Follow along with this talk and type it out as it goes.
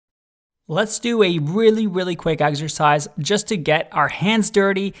Let's do a really quick exercise just to get our hands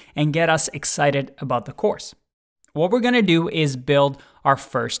dirty and get us excited about the course. What we're gonna do is build our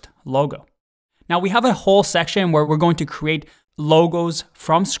first logo. Now we have a whole section where we're going to create logos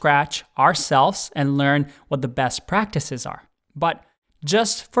from scratch ourselves and learn what the best practices are. But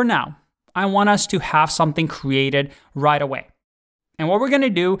just for now, I want us to have something created right away. And what we're gonna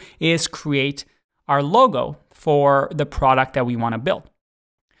do is create our logo for the product that we wanna build.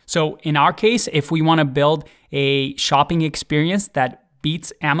 So in our case, if we wanna build a shopping experience that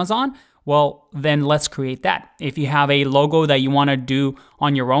beats Amazon, well, then let's create that. If you have a logo that you wanna do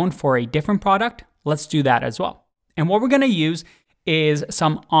on your own for a different product, let's do that as well. And what we're gonna use is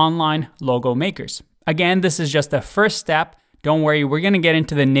some online logo makers. Again, this is just the first step. Don't worry, we're gonna get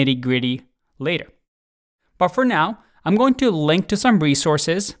into the nitty-gritty later. But for now, I'm going to link to some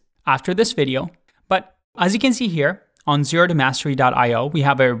resources after this video. But as you can see here, on zerotomastery.io, we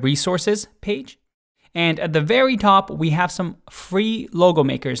have a resources page. And at the very top, we have some free logo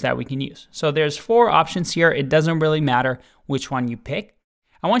makers that we can use. So there's 4 options here. It doesn't really matter which one you pick.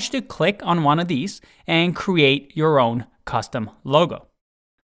 I want you to click on one of these and create your own custom logo.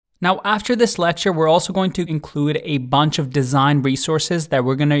 Now, after this lecture, we're also going to include a bunch of design resources that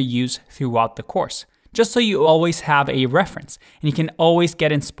we're gonna use throughout the course, just so you always have a reference and you can always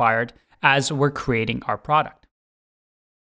get inspired as we're creating our product.